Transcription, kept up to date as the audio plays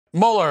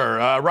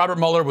Mueller, Robert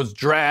Mueller was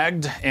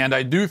dragged, and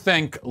I do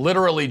think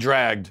literally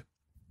dragged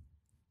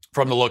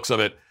from the looks of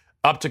it,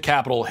 up to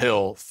Capitol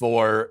Hill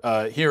for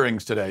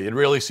hearings today. It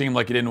really seemed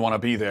like he didn't want to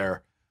be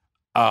there,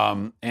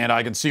 and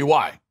I can see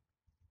why.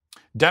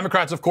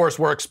 Democrats, of course,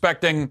 were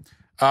expecting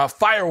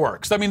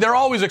fireworks. I mean, they're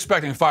always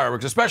expecting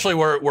fireworks, especially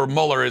where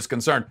Mueller is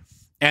concerned.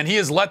 And he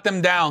has let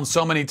them down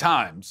so many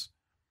times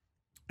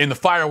in the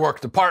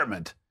firework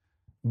department,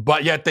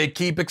 but yet they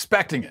keep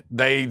expecting it.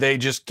 They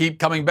just keep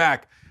coming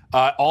back.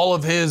 All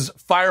of his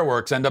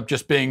fireworks end up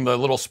just being the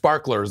little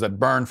sparklers that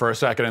burn for a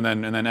second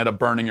and then end up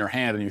burning your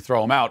hand and you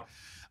throw them out.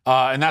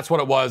 And that's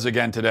what it was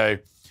again today,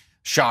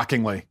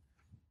 shockingly.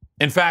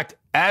 In fact,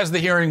 as the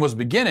hearing was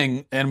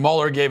beginning and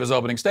Mueller gave his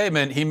opening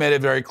statement, he made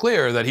it very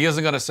clear that he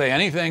isn't going to say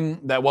anything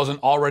that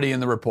wasn't already in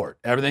the report.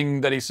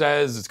 Everything that he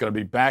says, it's going to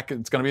be back,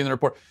 it's going to be in the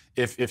report.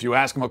 If you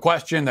ask him a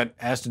question that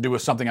has to do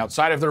with something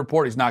outside of the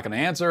report, he's not going to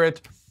answer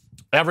it.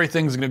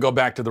 Everything's going to go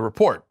back to the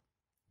report,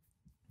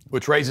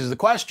 which raises the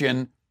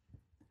question,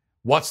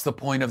 what's the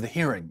point of the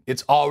hearing?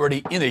 It's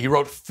already in there. He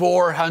wrote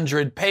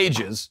 400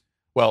 pages.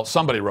 Well,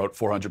 somebody wrote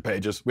 400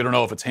 pages. We don't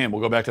know if it's him.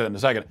 We'll go back to that in a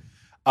second.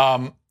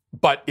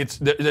 But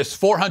there's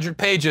 400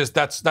 pages.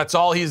 That's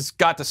all he's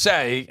got to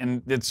say,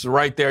 and it's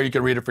right there. You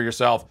can read it for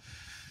yourself.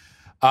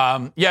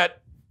 Yet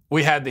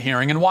we had the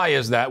hearing, and why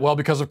is that? Well,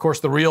 because of course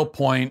the real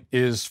point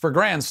is for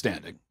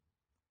grandstanding.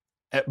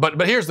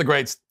 But here's the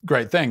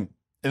great thing,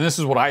 and this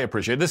is what I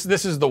appreciate.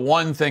 This is the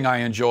one thing I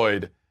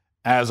enjoyed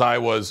as I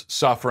was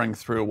suffering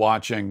through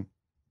watching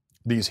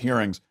these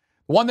hearings.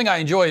 One thing I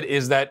enjoyed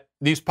is that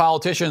these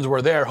politicians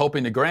were there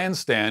hoping to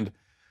grandstand,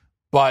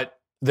 but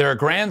their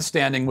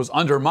grandstanding was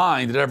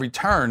undermined at every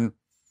turn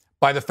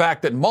by the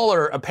fact that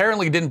Mueller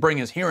apparently didn't bring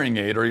his hearing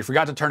aid, or he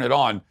forgot to turn it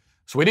on,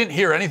 so we didn't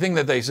hear anything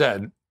that they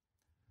said.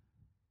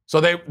 So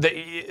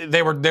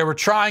they were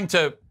trying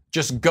to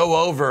just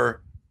go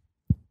over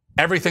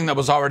everything that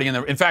was already in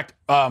there. In fact,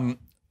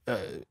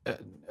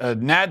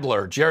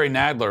 Nadler, Jerry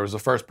Nadler, was the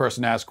first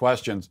person to ask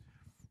questions.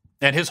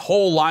 And his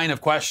whole line of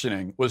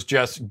questioning was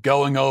just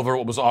going over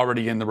what was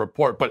already in the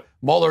report. But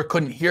Mueller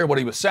couldn't hear what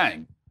he was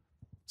saying.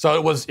 So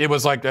it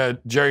was like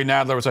Jerry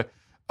Nadler was like,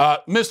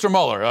 Mr.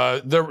 Mueller,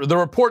 the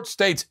report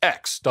states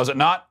X, does it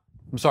not?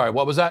 I'm sorry,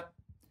 what was that?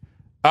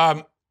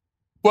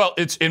 Well,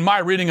 it's in my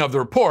reading of the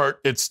report,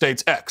 it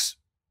states X.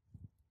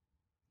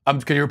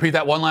 Can you repeat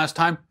that one last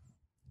time?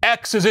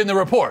 X is in the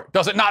report.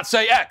 Does it not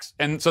say X?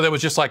 And so there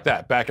was just like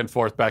that, back and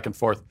forth,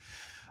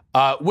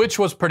 which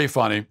was pretty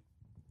funny.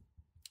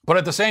 But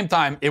at the same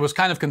time, it was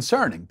kind of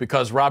concerning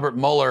because Robert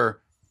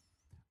Mueller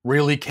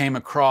really came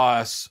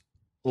across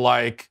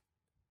like,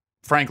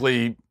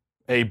 frankly,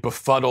 a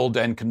befuddled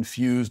and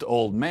confused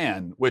old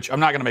man, which I'm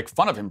not going to make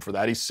fun of him for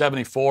that. He's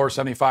 74,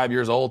 75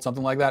 years old,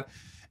 something like that.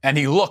 And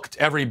he looked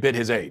every bit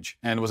his age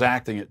and was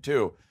acting it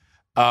too.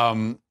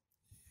 And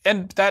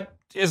that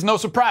is no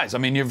surprise. I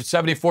mean, you're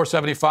 74,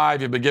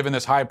 75, you've been given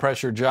this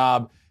high-pressure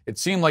job. It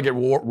seemed like it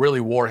really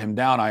wore him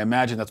down. I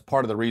imagine that's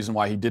part of the reason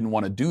why he didn't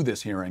want to do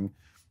this hearing,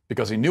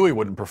 because he knew he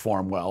wouldn't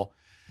perform well.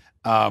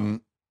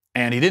 And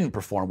he didn't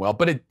perform well.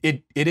 But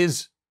it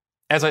is,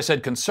 as I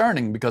said,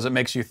 concerning because it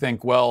makes you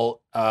think,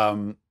 well,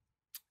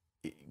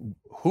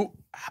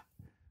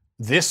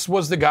 this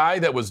was the guy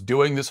that was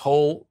doing this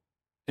whole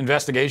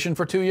investigation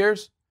for 2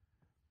 years?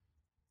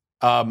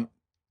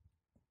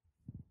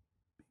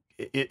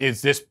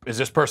 Is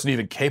this person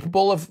even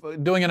capable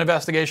of doing an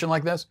investigation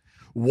like this?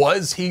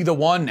 Was he the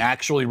one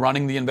actually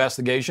running the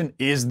investigation?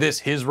 Is this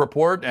his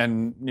report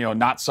and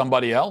not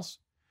somebody else?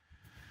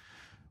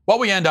 What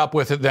we end up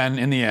with then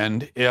in the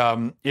end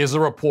is a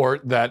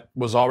report that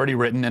was already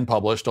written and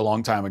published a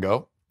long time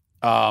ago.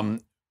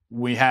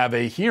 We have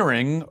a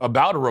hearing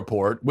about a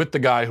report with the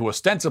guy who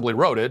ostensibly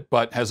wrote it,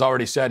 but has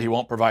already said he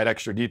won't provide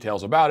extra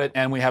details about it.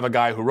 And we have a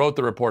guy who wrote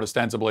the report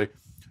ostensibly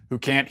who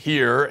can't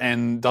hear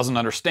and doesn't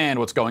understand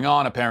what's going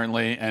on,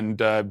 apparently, and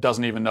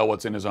doesn't even know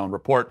what's in his own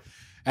report.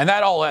 And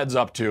that all adds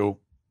up to,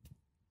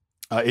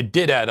 it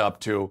did add up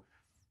to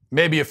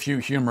maybe a few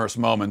humorous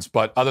moments,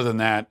 but other than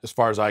that, as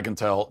far as I can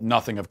tell,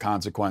 nothing of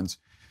consequence.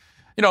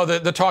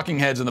 The talking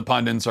heads and the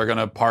pundits are going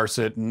to parse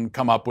it and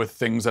come up with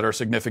things that are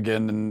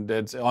significant, and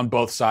it's on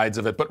both sides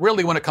of it. But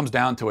really, when it comes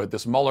down to it,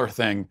 this Mueller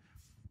thing,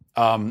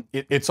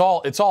 it's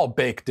all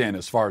baked in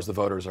as far as the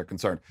voters are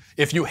concerned.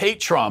 If you hate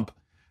Trump,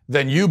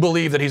 then you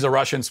believe that he's a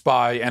Russian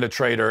spy and a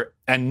traitor,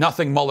 and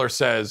nothing Mueller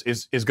says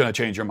is going to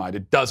change your mind.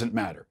 It doesn't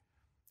matter.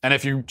 And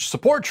if you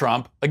support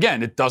Trump,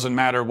 again, it doesn't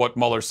matter what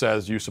Mueller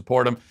says, you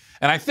support him.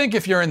 And I think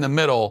if you're in the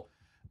middle,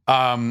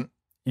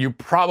 you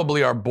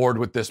probably are bored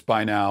with this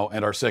by now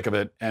and are sick of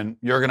it, and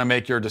you're going to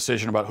make your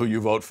decision about who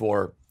you vote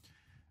for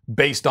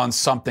based on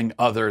something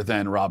other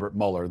than Robert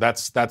Mueller.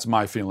 That's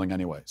my feeling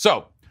anyway.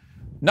 So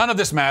none of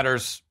this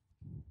matters.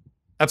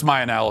 That's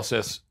my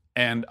analysis,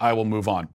 and I will move on.